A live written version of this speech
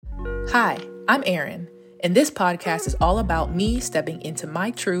Hi, I'm Erin, and this podcast is all about me stepping into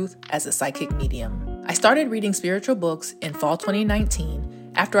my truth as a psychic medium. I started reading spiritual books in fall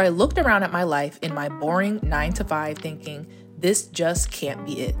 2019 after I looked around at my life in my boring 9-to-5 thinking, this just can't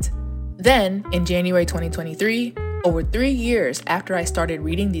be it. Then, in January 2023, over 3 years after I started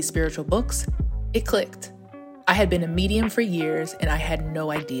reading these spiritual books, it clicked. I had been a medium for years and I had no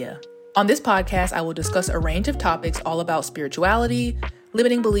idea. On this podcast, I will discuss a range of topics all about spirituality,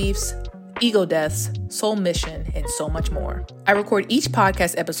 limiting beliefs, ego deaths, soul mission, and so much more. I record each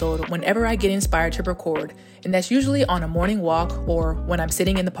podcast episode whenever I get inspired to record, and that's usually on a morning walk or when I'm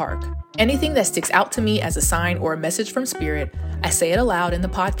sitting in the park. Anything that sticks out to me as a sign or a message from spirit, I say it aloud in the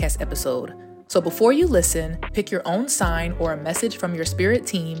podcast episode. So before you listen, pick your own sign or a message from your spirit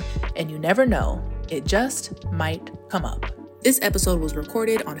team, and you never know, it just might come up. This episode was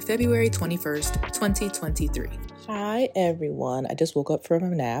recorded on February 21st, 2023. Hi, everyone. I just woke up from a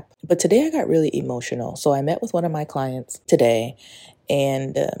nap, but today I got really emotional. So I met with one of my clients today,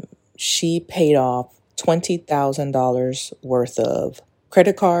 and she paid off $20,000 worth of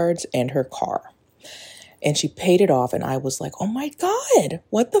credit cards and her car. And she paid it off, and I was like, oh my God,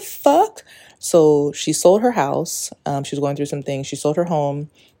 what the fuck? So she sold her house. She was going through some things. She sold her home,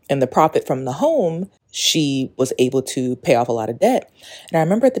 and the profit from the home, she was able to pay off a lot of debt. And I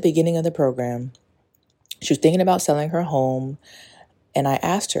remember at the beginning of the program, she was thinking about selling her home. And I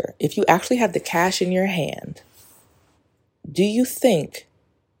asked her, if you actually have the cash in your hand, do you think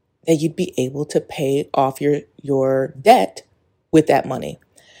that you'd be able to pay off your debt with that money?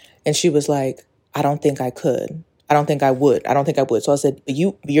 And she was like, I don't think I could. I don't think I would. So I said, but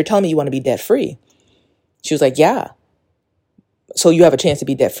you're telling me you want to be debt free. She was like, yeah. So you have a chance to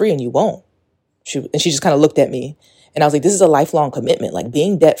be debt free and you won't. She just kind of looked at me, and I was like, this is a lifelong commitment. Like,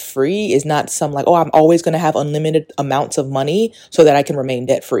 being debt free is not some like, oh, I'm always going to have unlimited amounts of money so that I can remain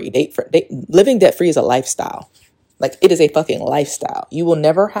debt free. Living debt free is a lifestyle. Like, it is a fucking lifestyle. You will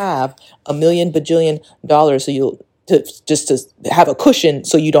never have $1 million bajillion so to have a cushion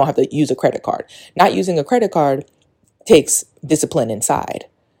so you don't have to use a credit card. Not using a credit card takes discipline inside.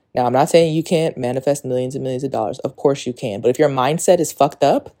 Now, I'm not saying you can't manifest millions and millions of dollars. Of course you can. But if your mindset is fucked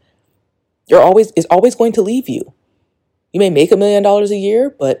up, it's always going to leave you. You may make $1 million a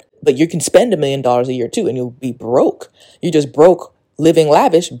year, but you can spend $1 million a year too, and you'll be broke. You're just broke, living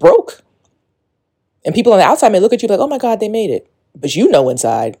lavish, broke. And people on the outside may look at you like, oh my God, they made it. But you know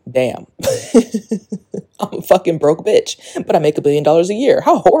inside, damn, I'm a fucking broke bitch, but I make $1 billion a year.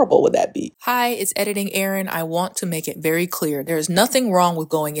 How horrible would that be? Hi, it's Editing Erin. I want to make it very clear. There's nothing wrong with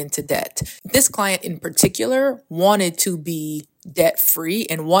going into debt. This client in particular wanted to be debt-free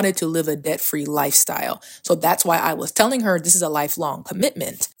and wanted to live a debt-free lifestyle. So that's why I was telling her this is a lifelong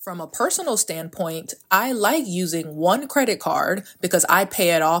commitment. From a personal standpoint, I like using one credit card because I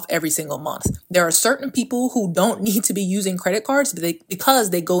pay it off every single month. There are certain people who don't need to be using credit cards because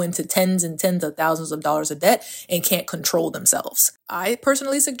they go into tens and tens of thousands of dollars of debt and can't control themselves. I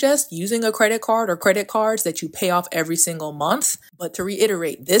personally suggest using a credit card or credit cards that you pay off every single month. But to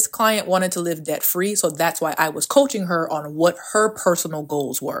reiterate, this client wanted to live debt-free, so that's why I was coaching her on what her personal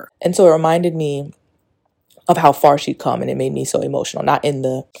goals were. And so it reminded me of how far she'd come, and it made me so emotional.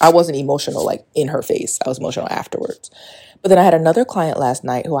 I wasn't emotional like in her face. I was emotional afterwards. But then I had another client last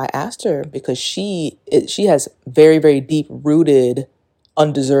night who I asked her because she has very, very deep-rooted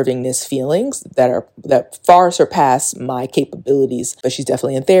undeservingness feelings that far surpass my capabilities. But she's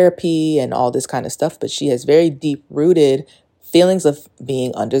definitely in therapy and all this kind of stuff. But she has very deep-rooted feelings of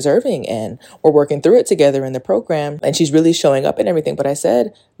being undeserving, and we're working through it together in the program, and she's really showing up and everything. But I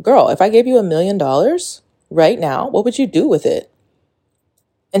said, girl, if I gave you $1 million right now, what would you do with it?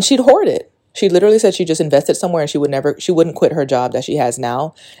 And she'd hoard it. She literally said she just invested somewhere, and she wouldn't quit her job that she has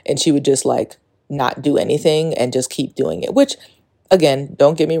now, and she would just like not do anything and just keep doing it, which again,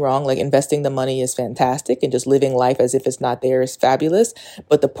 don't get me wrong, like investing the money is fantastic, and just living life as if it's not there is fabulous.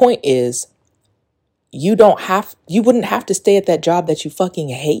 But the point is, you wouldn't have to stay at that job that you fucking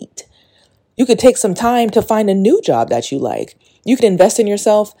hate. You could take some time to find a new job that you like. You could invest in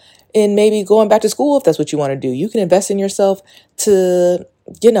yourself in maybe going back to school if that's what you want to do. You can invest in yourself to,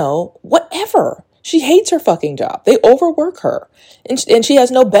 whatever. She hates her fucking job. They overwork her, and she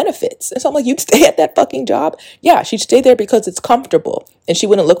has no benefits. And so I'm like, you'd stay at that fucking job? Yeah, she'd stay there because it's comfortable, and she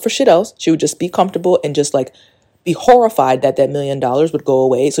wouldn't look for shit else. She would just be comfortable and just like be horrified that $1 million would go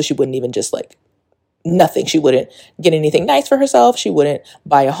away. So she wouldn't even just like nothing. She wouldn't get anything nice for herself. She wouldn't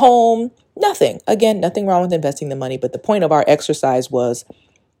buy a home, nothing. Again, nothing wrong with investing the money. But the point of our exercise was,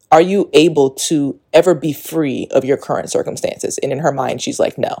 are you able to ever be free of your current circumstances? And in her mind, she's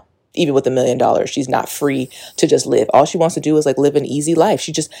like, no. even with $1 million, she's not free to just live. All she wants to do is like live an easy life.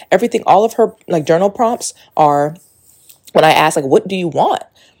 She just, everything, all of her like journal prompts are, when I ask like, what do you want?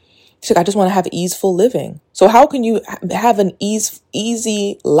 She's like, I just want to have easeful living. So how can you have an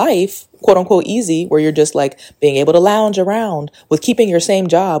easy life, quote unquote easy, where you're just like being able to lounge around with keeping your same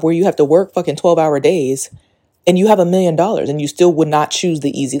job where you have to work fucking 12-hour days and you have $1 million and you still would not choose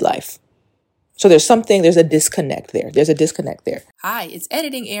the easy life? So there's a disconnect there. Hi, it's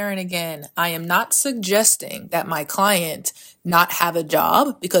Editing Erin again. I am not suggesting that my client not have a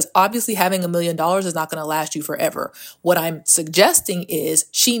job, because obviously having $1 million is not going to last you forever. What I'm suggesting is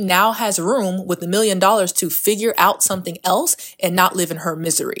she now has room with $1 million to figure out something else and not live in her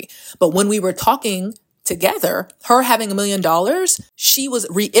misery. But when we were talking together, her having $1 million, she was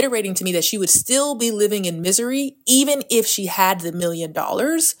reiterating to me that she would still be living in misery even if she had the $1 million,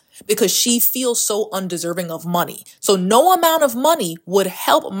 because she feels so undeserving of money. So no amount of money would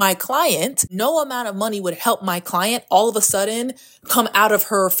help my client. All of a sudden come out of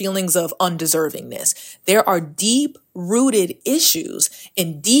her feelings of undeservingness. There are deep-rooted issues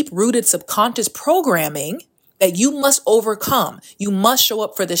and deep-rooted subconscious programming that you must overcome. You must show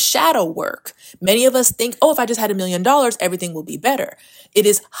up for the shadow work. Many of us think, if I just had $1 million, everything will be better. It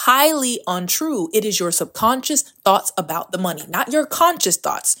is highly untrue. It is your subconscious thoughts about the money, not your conscious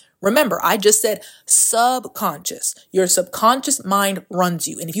thoughts. Remember, I just said subconscious. Your subconscious mind runs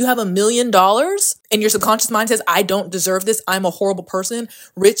you. And if you have $1 million and your subconscious mind says, I don't deserve this, I'm a horrible person,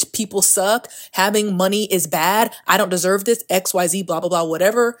 rich people suck, having money is bad, I don't deserve this, XYZ, blah, blah, blah,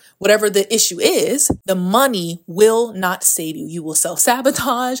 whatever the issue is, the money will not save you. You will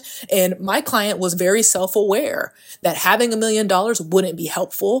self-sabotage. And my client was very self-aware that having $1 million wouldn't be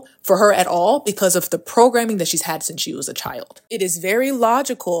helpful for her at all because of the programming that she's had since she was a child. It is very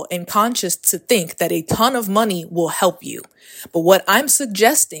logical and conscious to think that a ton of money will help you. But what I'm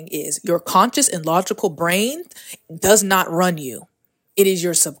suggesting is your conscious and logical brain does not run you. It is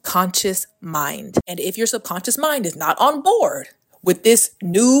your subconscious mind. And if your subconscious mind is not on board with this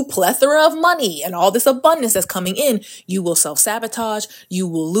new plethora of money and all this abundance that's coming in, you will self-sabotage, you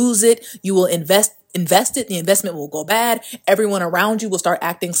will lose it, you will invest it, the investment will go bad, everyone around you will start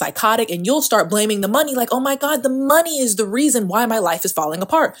acting psychotic, and you'll start blaming the money like, oh my God, the money is the reason why my life is falling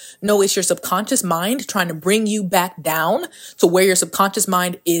apart. No, it's your subconscious mind trying to bring you back down to where your subconscious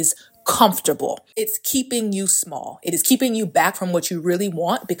mind is comfortable. It's keeping you small. It is keeping you back from what you really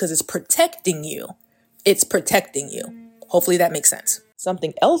want because it's protecting you. Hopefully that makes sense.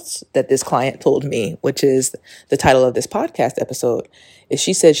 Something else that this client told me, which is the title of this podcast episode, is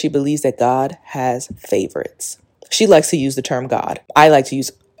she said she believes that God has favorites. She likes to use the term God. I like to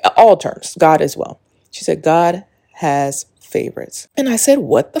use all terms, God as well. She said, God has favorites. And I said,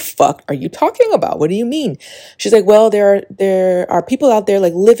 what the fuck are you talking about? What do you mean? She's like, well, there are people out there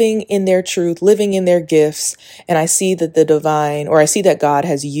like living in their truth, living in their gifts. And I see that I see that God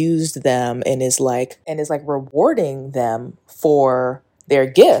has used them and is like rewarding them for their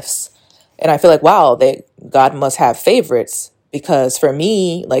gifts. And I feel like, wow, God must have favorites, because for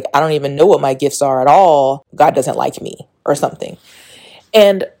me, like, I don't even know what my gifts are at all. God doesn't like me or something.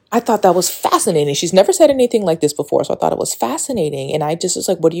 And I thought that was fascinating. She's never said anything like this before, so I thought it was fascinating. And I just was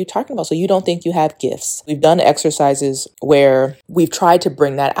like, what are you talking about? So you don't think you have gifts? We've done exercises where we've tried to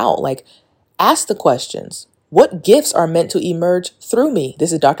bring that out. Like, ask the questions. What gifts are meant to emerge through me?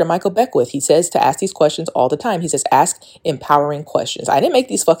 This is Dr. Michael Beckwith. He says to ask these questions all the time. He says, ask empowering questions. I didn't make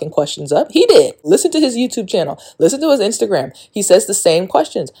these fucking questions up. He did. Listen to his YouTube channel. Listen to his Instagram. He says the same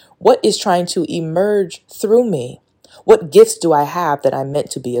questions. What is trying to emerge through me? What gifts do I have that I'm meant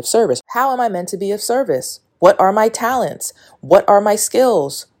to be of service? How am I meant to be of service? What are my talents? What are my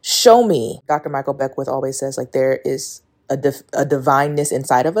skills? Show me. Dr. Michael Beckwith always says, like, there is a divineness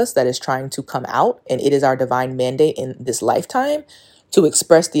inside of us that is trying to come out. And it is our divine mandate in this lifetime to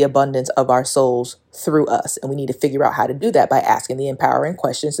express the abundance of our souls through us. And we need to figure out how to do that by asking the empowering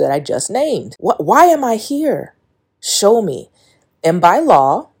questions that I just named. Why am I here? Show me. And by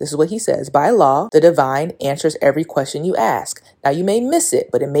law, this is what he says, by law, the divine answers every question you ask. Now, you may miss it,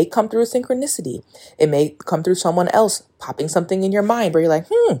 but it may come through a synchronicity. It may come through someone else popping something in your mind where you're like,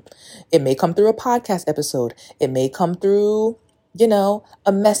 It may come through a podcast episode. It may come through,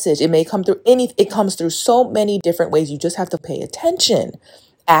 a message. It may come through it comes through so many different ways. You just have to pay attention.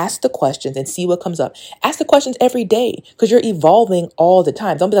 Ask the questions and see what comes up. Ask the questions every day because you're evolving all the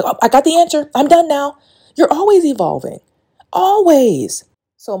time. Don't be like, I got the answer. I'm done now. You're always evolving. Always.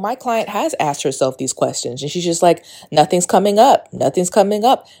 So my client has asked herself these questions and she's just like, nothing's coming up. Nothing's coming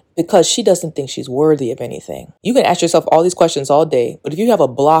up because she doesn't think she's worthy of anything. You can ask yourself all these questions all day, but if you have a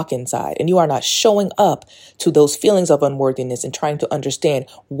block inside and you are not showing up to those feelings of unworthiness and trying to understand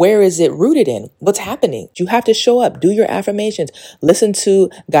where is it rooted in, what's happening, you have to show up, do your affirmations, listen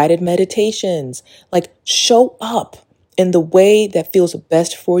to guided meditations, like show up in the way that feels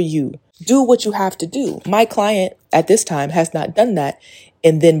best for you. Do what you have to do. My client at this time has not done that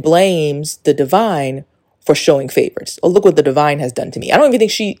and then blames the divine for showing favorites. Oh, look what the divine has done to me. I don't even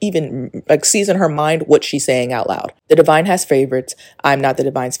think she even sees in her mind what she's saying out loud. The divine has favorites. I'm not the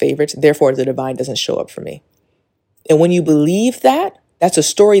divine's favorites. Therefore, the divine doesn't show up for me. And when you believe that, that's a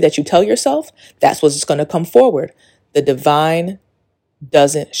story that you tell yourself. That's what's going to come forward. The divine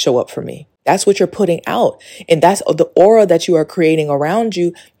doesn't show up for me. That's what you're putting out. And that's the aura that you are creating around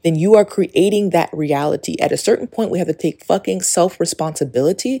you. Then you are creating that reality. At a certain point, we have to take fucking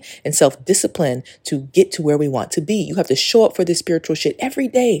self-responsibility and self-discipline to get to where we want to be. You have to show up for this spiritual shit every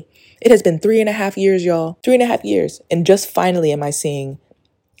day. It has been 3.5 years, y'all. 3.5 years. And just finally am I seeing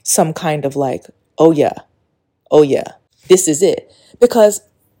some kind of oh yeah, this is it. Because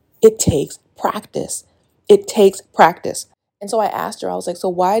it takes practice. It takes practice. And so I asked her, I was like, so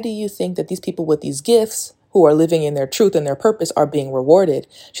why do you think that these people with these gifts who are living in their truth and their purpose are being rewarded?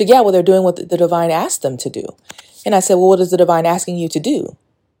 She said, yeah, well, they're doing what the divine asked them to do. And I said, well, what is the divine asking you to do?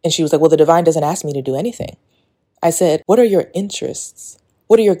 And she was like, well, the divine doesn't ask me to do anything. I said, what are your interests?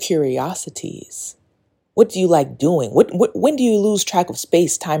 What are your curiosities? What do you like doing? When do you lose track of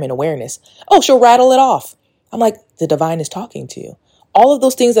space, time, and awareness? Oh, she'll rattle it off. I'm like, the divine is talking to you. All of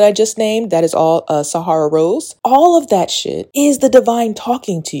those things that I just named, that is all Sahara Rose. All of that shit is the divine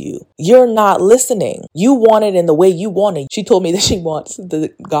talking to you. You're not listening. You want it in the way you want it. She told me that she wants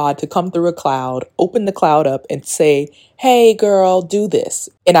the God to come through a cloud, open the cloud up and say, hey girl, do this.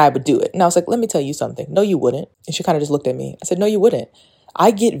 And I would do it. And I was like, let me tell you something. No, you wouldn't. And she kind of just looked at me. I said, no, you wouldn't.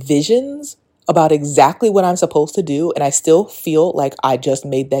 I get visions about exactly what I'm supposed to do. And I still feel like I just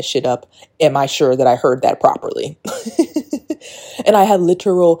made that shit up. Am I sure that I heard that properly? And I had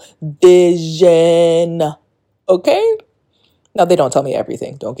literal vision. Okay? Now, they don't tell me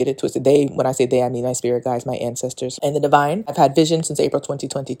everything. Don't get it twisted. When I say they, I mean my spirit guides, my ancestors, and the divine. I've had visions since April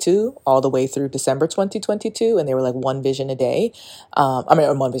 2022, all the way through December 2022. And they were like one vision a day.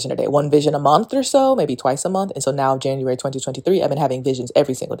 One vision a day, one vision a month or so, maybe twice a month. And so now January 2023, I've been having visions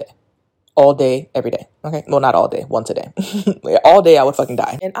every single day. All day, every day. Okay? Well, not all day, once a day. All day I would fucking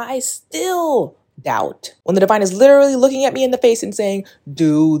die. And I still doubt when the divine is literally looking at me in the face and saying,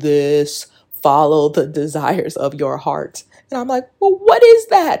 do this, follow the desires of your heart. And I'm like, well, what is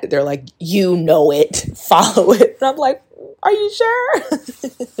that? They're like, you know it, follow it. And I'm like, are you sure?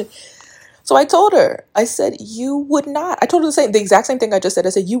 So I told her, I said, you would not. I told her the exact same thing I just said. I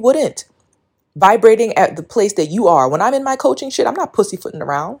said, you wouldn't. Vibrating at the place that you are. When I'm in my coaching shit, I'm not pussyfooting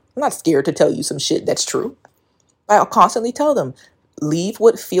around. I'm not scared to tell you some shit that's true. I'll constantly tell them, leave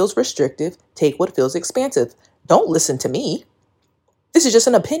what feels restrictive, take what feels expansive. Don't listen to me. This is just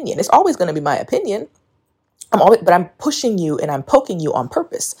an opinion. It's always going to be my opinion. But I'm pushing you and I'm poking you on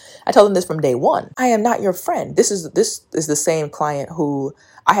purpose. I tell them this from day one. I am not your friend. This is the same client who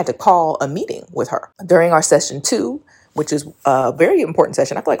I had to call a meeting with her during our session 2, which is a very important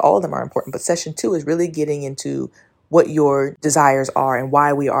session. I feel like all of them are important, but session 2 is really getting into what your desires are and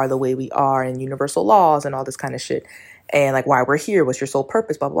why we are the way we are and universal laws and all this kind of shit. And why we're here, what's your sole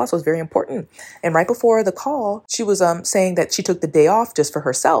purpose, blah, blah, blah. So it's very important. And right before the call, she was saying that she took the day off just for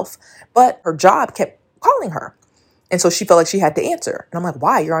herself, but her job kept calling her. And so she felt like she had to answer. And I'm like,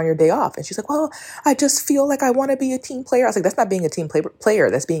 why? You're on your day off. And she's like, well, I just feel like I want to be a team player. I was like, that's not being a team player.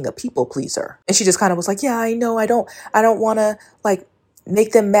 That's being a people pleaser. And she just kind of was like, yeah, I know. I don't want to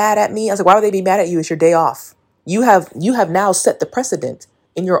make them mad at me. I was like, why would they be mad at you? It's your day off. You have now set the precedent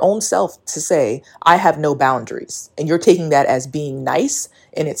in your own self to say, I have no boundaries. And you're taking that as being nice,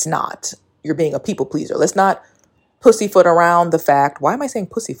 and it's not. You're being a people pleaser. Let's not pussyfoot around the fact. Why am I saying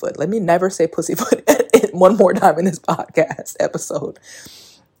pussyfoot? Let me never say pussyfoot one more time in this podcast episode.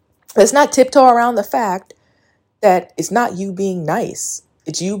 Let's not tiptoe around the fact that it's not you being nice.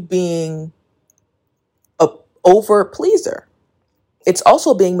 It's you being a over pleaser. It's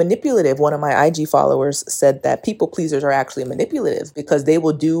also being manipulative. One of my IG followers said that people pleasers are actually manipulative because they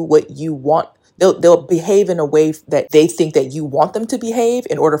will do what you want. They'll behave in a way that they think that you want them to behave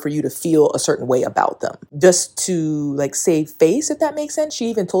in order for you to feel a certain way about them. Just to save face, if that makes sense. She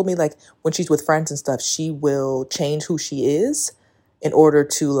even told me when she's with friends and stuff, she will change who she is in order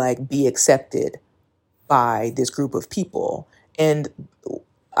to be accepted by this group of people. And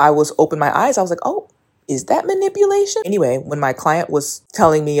I was open my eyes. I was like, oh, Is that manipulation? Anyway, when my client was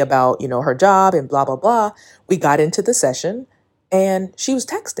telling me about, her job and blah, blah, blah, we got into the session and she was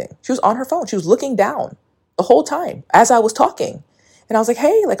texting. She was on her phone. She was looking down the whole time as I was talking. And I was like,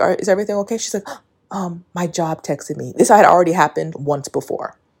 hey, is everything okay? She's like, my job texted me. This had already happened once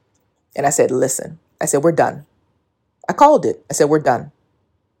before. And I said, listen, we're done. I called it. I said, we're done.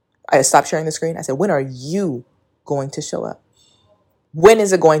 I stopped sharing the screen. I said, when are you going to show up? When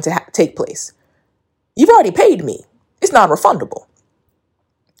is it going to take place? You've already paid me. It's non-refundable.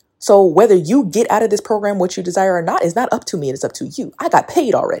 So whether you get out of this program what you desire or not is not up to me. It's up to you. I got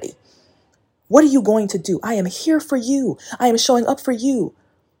paid already. What are you going to do? I am here for you. I am showing up for you.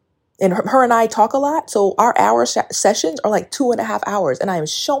 And her and I talk a lot. So our hour sessions are like 2.5 hours and I am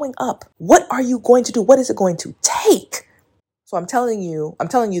showing up. What are you going to do? What is it going to take? So I'm telling you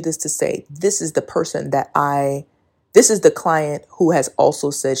this to say, this is the person this is the client who has also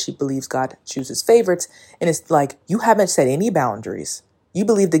said she believes God chooses favorites. And it's like, you haven't set any boundaries. You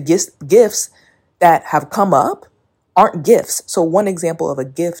believe the gifts that have come up aren't gifts. So one example of a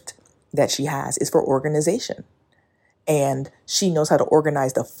gift that she has is for organization. And she knows how to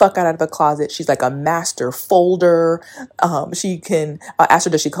organize the fuck out of a closet. She's like a master folder. She can ask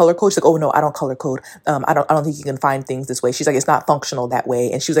her, does she color code? She's like, oh no, I don't color code. I don't think you can find things this way. She's like, it's not functional that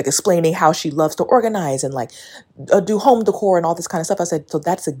way. And she was like explaining how she loves to organize and do home decor and all this kind of stuff. I said, so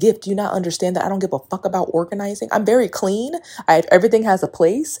that's a gift. Do you not understand that I don't give a fuck about organizing? I'm very clean. Everything has a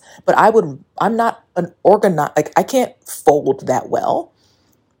place, but I'm not an organizer. I can't fold that well.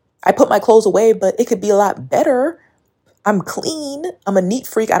 I put my clothes away, but it could be a lot better. I'm clean. I'm a neat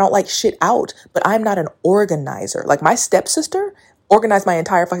freak. I don't like shit out, but I'm not an organizer. Like my stepsister organized my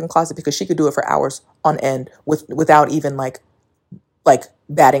entire fucking closet because she could do it for hours on end without even like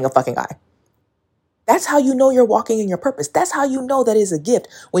batting a fucking eye. That's how you know you're walking in your purpose. That's how you know that is a gift.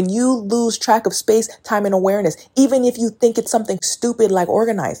 When you lose track of space, time, and awareness, even if you think it's something stupid like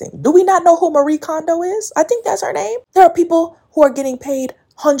organizing. Do we not know who Marie Kondo is? I think that's her name. There are people who are getting paid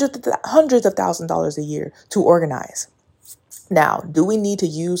hundreds of thousands of dollars a year to organize. Now, do we need to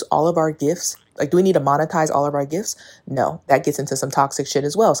use all of our gifts? Do we need to monetize all of our gifts? No, that gets into some toxic shit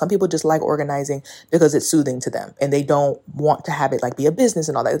as well. Some people just like organizing because it's soothing to them and they don't want to have it be a business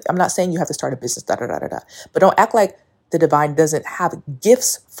and all that. I'm not saying you have to start a business, but don't act like the divine doesn't have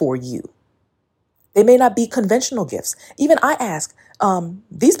gifts for you. They may not be conventional gifts. Even I ask,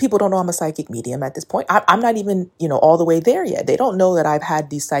 these people don't know I'm a psychic medium at this point. I'm not even, all the way there yet. They don't know that I've had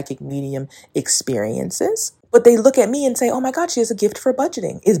these psychic medium experiences. But they look at me and say, oh my God, she has a gift for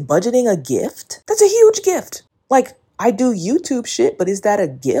budgeting. Is budgeting a gift? That's a huge gift. I do YouTube shit, but is that a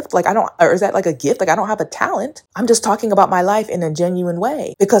gift? Or is that like a gift? I don't have a talent. I'm just talking about my life in a genuine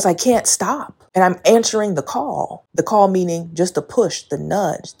way because I can't stop. And I'm answering the call. The call meaning just the push, the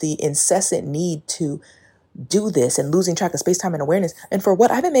nudge, the incessant need to do this and losing track of space, time, and awareness. And for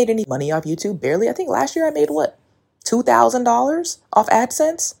what? I haven't made any money off YouTube. Barely. I think last year I made what? $2,000 off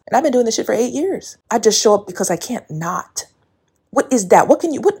AdSense. And I've been doing this shit for 8 years. I just show up because I can't not. What is that? What do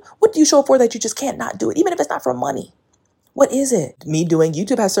you show up for that you just can't not do it? Even if it's not for money. What is it? Me doing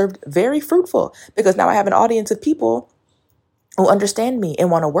YouTube has served very fruitful because now I have an audience of people who understand me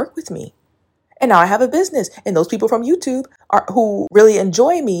and want to work with me. And now I have a business. And those people from YouTube who really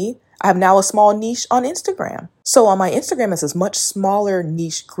enjoy me, I have now a small niche on Instagram. So on my Instagram, it's a much smaller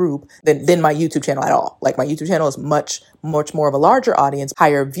niche group than my YouTube channel at all. My YouTube channel is much more of a larger audience,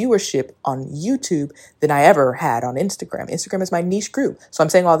 higher viewership on YouTube than I ever had on Instagram. Instagram is my niche group. So I'm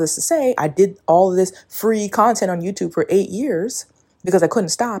saying all this to say, I did all of this free content on YouTube for 8 years because I couldn't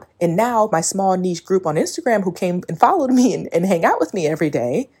stop. And now my small niche group on Instagram who came and followed me and hang out with me every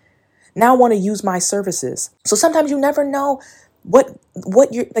day now want to use my services. So sometimes you never know what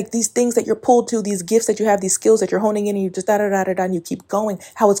you're these things that you're pulled to, these gifts that you have, these skills that you're honing in, and you just and you keep going,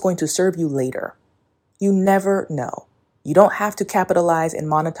 how it's going to serve you later. You never know. You don't have to capitalize and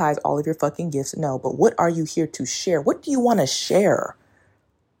monetize all of your fucking gifts. No, but what are you here to share? What do you want to share?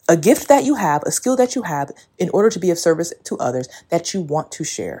 A gift that you have, a skill that you have in order to be of service to others that you want to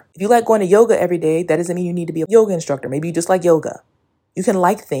share. If you like going to yoga every day, that doesn't mean you need to be a yoga instructor. Maybe you just like yoga. You can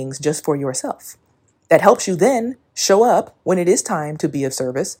like things just for yourself. That helps you then show up when it is time to be of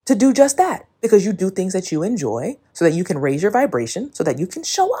service to do just that, because you do things that you enjoy so that you can raise your vibration so that you can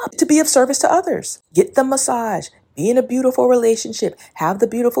show up to be of service to others. Get the massage, be in a beautiful relationship, have the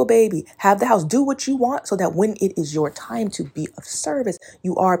beautiful baby, have the house, do what you want so that when it is your time to be of service,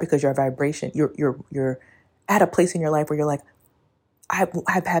 you are, because your vibration, you're at a place in your life where you're like, I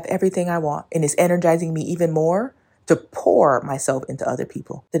have everything I want and it's energizing me even more to pour myself into other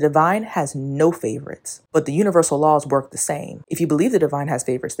people. The divine has no favorites, but the universal laws work the same. If you believe the divine has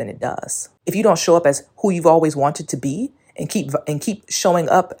favorites, then it does. If you don't show up as who you've always wanted to be and keep showing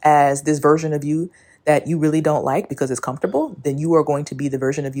up as this version of you that you really don't like because it's comfortable, then you are going to be the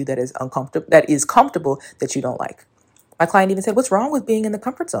version of you that is comfortable that you don't like. My client even said, "What's wrong with being in the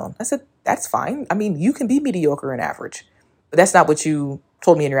comfort zone?" I said, "That's fine. I mean, you can be mediocre and average, but that's not what you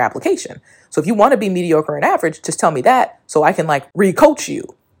told me in your application. So if you want to be mediocre and average, just tell me that so I can re-coach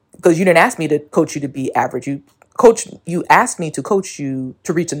you, because you didn't ask me to coach you to be average. You asked me to coach you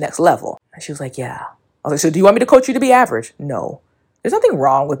to reach the next level." And she was like, "Yeah." I was like, "So do you want me to coach you to be average?" "No. There's nothing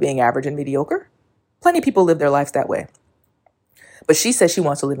wrong with being average and mediocre. Plenty of people live their lives that way." But she says she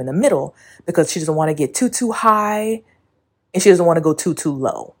wants to live in the middle because she doesn't want to get too high and she doesn't want to go too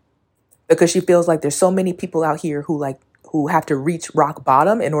low, because she feels like there's so many people out here who have to reach rock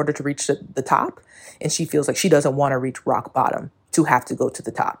bottom in order to reach the top. And she feels like she doesn't want to reach rock bottom to have to go to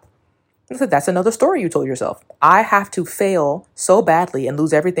the top. I said, "That's another story you told yourself. I have to fail so badly and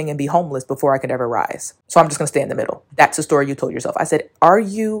lose everything and be homeless before I could ever rise. So I'm just going to stay in the middle. That's the story you told yourself." I said, Are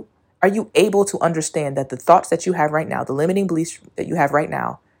you able to understand that the thoughts that you have right now, the limiting beliefs that you have right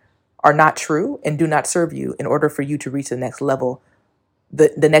now, are not true and do not serve you in order for you to reach the next level,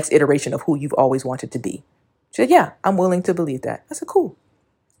 the next iteration of who you've always wanted to be? She said, "Yeah, I'm willing to believe that." I said, "Cool."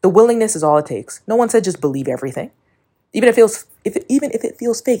 The willingness is all it takes. No one said just believe everything. Even if it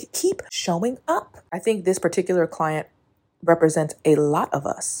feels fake, keep showing up. I think this particular client represents a lot of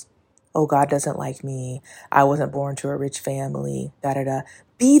us. "Oh, God doesn't like me. I wasn't born to a rich family, da-da-da."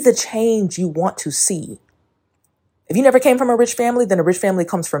 Be the change you want to see. If you never came from a rich family, then a rich family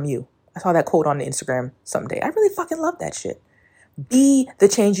comes from you. I saw that quote on Instagram someday. I really fucking love that shit. Be the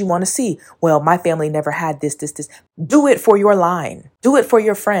change you want to see. "Well, my family never had this. Do it for your line. Do it for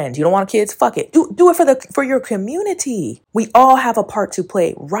your friends. You don't want kids? Fuck it. Do it for your community. We all have a part to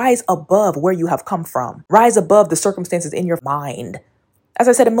play. Rise above where you have come from. Rise above the circumstances in your mind. As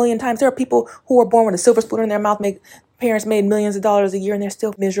I said a million times, there are people who are born with a silver spoon in their mouth, parents made millions of dollars a year, and they're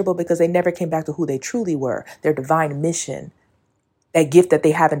still miserable because they never came back to who they truly were, their divine mission. That gift that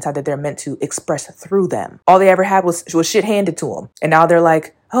they have inside that they're meant to express through them. All they ever had was shit handed to them. And now they're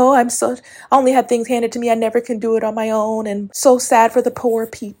like, "Oh, I only had things handed to me. I never can do it on my own. And so sad for the poor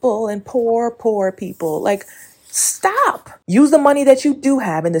people and poor people." Like, stop. Use the money that you do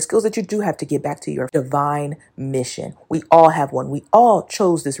have and the skills that you do have to get back to your divine mission. We all have one. We all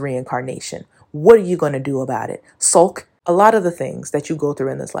chose this reincarnation. What are you going to do about it? Sulk? A lot of the things that you go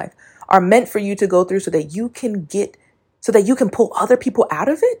through in this life are meant for you to go through so that you can pull other people out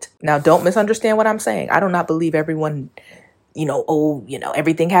of it. Now, don't misunderstand what I'm saying. I do not believe everyone,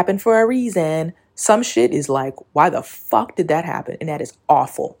 everything happened for a reason. Some shit is like, why the fuck did that happen? And that is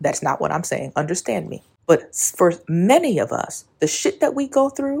awful. That's not what I'm saying. Understand me. But for many of us, the shit that we go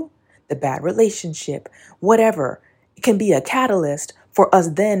through, the bad relationship, whatever, it can be a catalyst for us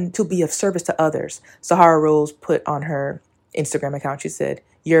then to be of service to others. Sahara Rose put on her Instagram account, she said,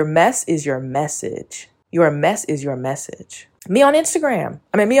 "Your mess is your message. Your mess is your message." Me on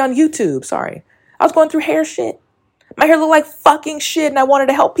YouTube, sorry. I was going through hair shit. My hair looked like fucking shit, and I wanted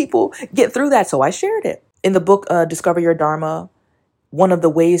to help people get through that, so I shared it. In the book, Discover Your Dharma, one of the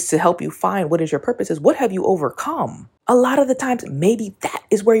ways to help you find what is your purpose is, what have you overcome? A lot of the times, maybe that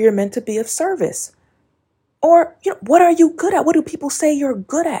is where you're meant to be of service. Or, what are you good at? What do people say you're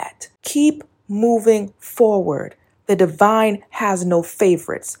good at? Keep moving forward. The divine has no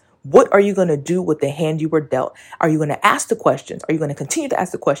favorites. What are you going to do with the hand you were dealt? Are you going to ask the questions? Are you going to continue to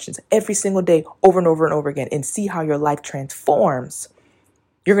ask the questions every single day over and over and over again and see how your life transforms?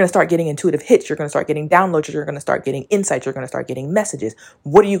 You're going to start getting intuitive hits. You're going to start getting downloads. You're going to start getting insights. You're going to start getting messages.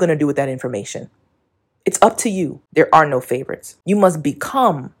 What are you going to do with that information? It's up to you. There are no favorites. You must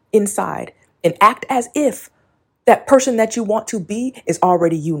become inside and act as if that person that you want to be is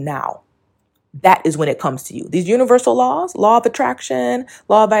already you now. That is when it comes to you. These universal laws, law of attraction,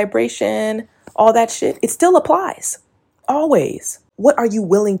 law of vibration, all that shit, it still applies. Always. What are you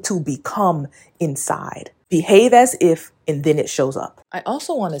willing to become inside? Behave as if, and then it shows up. I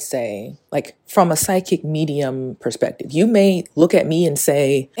also want to say, from a psychic medium perspective, you may look at me and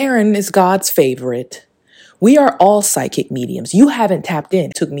say, Erin is God's favorite. We are all psychic mediums. You haven't tapped in.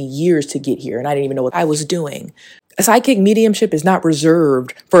 It took me years to get here, and I didn't even know what I was doing. A psychic mediumship is not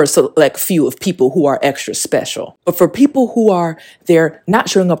reserved for a select few of people who are extra special, but for people who they're not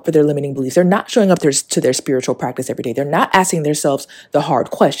showing up for their limiting beliefs. They're not showing up to their spiritual practice every day. They're not asking themselves the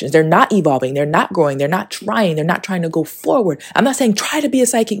hard questions. They're not evolving. They're not growing. They're not trying. They're not trying to go forward. I'm not saying try to be a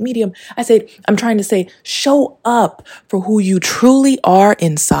psychic medium. I'm trying to say show up for who you truly are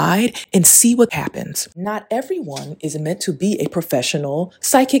inside and see what happens. Not everyone is meant to be a professional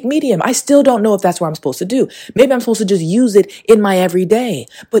psychic medium. I still don't know if that's what I'm supposed to do. Maybe I'm supposed to just use it in my everyday,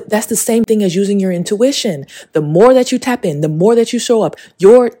 but that's the same thing as using your intuition. The more that you tap in, the more that you show up,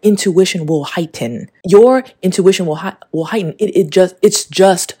 your intuition will heighten. Your intuition will heighten. It's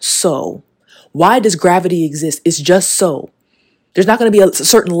just so. Why does gravity exist? It's just so. There's not going to be a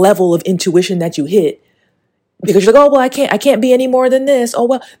certain level of intuition that you hit because you're like, oh, well, I can't be any more than this. Oh,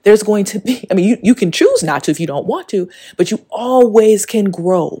 well, there's going to be, you can choose not to if you don't want to, but you always can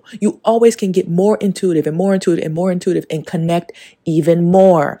grow. You always can get more intuitive and more intuitive and more intuitive and connect even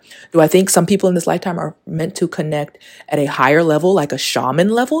more. Do I think some people in this lifetime are meant to connect at a higher level, like a shaman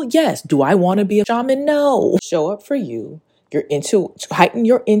level? Yes. Do I want to be a shaman? No. Show up for you. Heighten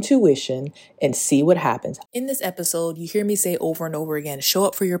your intuition and see what happens. In this episode, you hear me say over and over again, show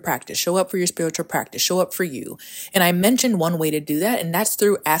up for your practice, show up for your spiritual practice, show up for you. And I mentioned one way to do that, and that's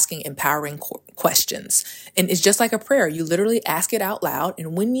through asking empowering questions. And it's just like a prayer. You literally ask it out loud.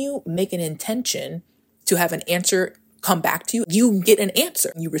 And when you make an intention to have an answer come back to you, you get an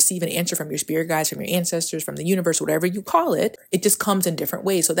answer. You receive an answer from your spirit guides, from your ancestors, from the universe, whatever you call it. It just comes in different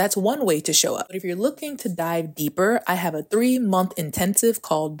ways. So that's one way to show up. But if you're looking to dive deeper, I have a 3-month intensive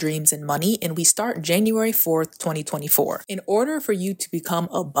called Dreams and Money, and we start January 4th, 2024. In order for you to become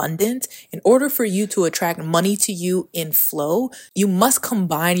abundant, in order for you to attract money to you in flow, you must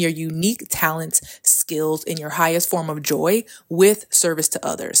combine your unique talents, skills, and your highest form of joy with service to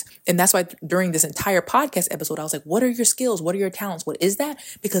others. And that's why during this entire podcast episode, I was like, what are your skills? What are your talents? What is that?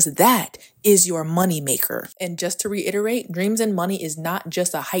 Because that is your money maker. And just to reiterate, Dreams and Money is not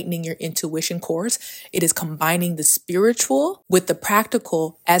just a heightening your intuition course. It is combining the spiritual with the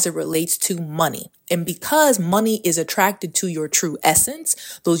practical as it relates to money. And because money is attracted to your true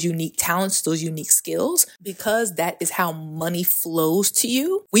essence, those unique talents, those unique skills, because that is how money flows to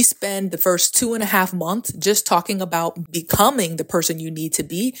you, we spend the first 2.5 months just talking about becoming the person you need to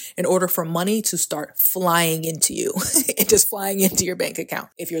be in order for money to start flying into you and just flying into your bank account.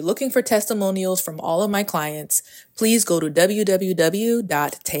 If you're looking for testimonials from all of my clients, please go to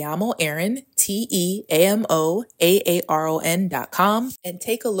www.teamoaaron.com and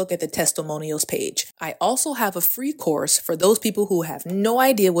take a look at the testimonials page. I also have a free course for those people who have no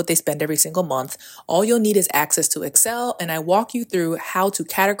idea what they spend every single month. All you'll need is access to Excel, and I walk you through how to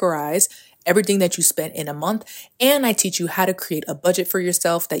categorize everything that you spent in a month, and I teach you how to create a budget for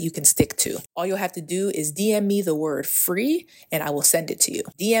yourself that you can stick to. All you'll have to do is DM me the word free, and I will send it to you.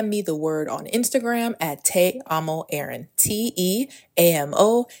 DM me the word on Instagram at TeAmoAaron, TeAmoAaron.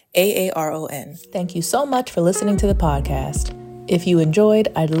 Thank you so much for listening to the podcast. If you enjoyed,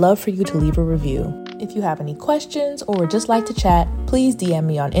 I'd love for you to leave a review. If you have any questions or would just like to chat, please DM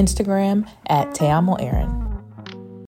me on Instagram at TeAmoAaron.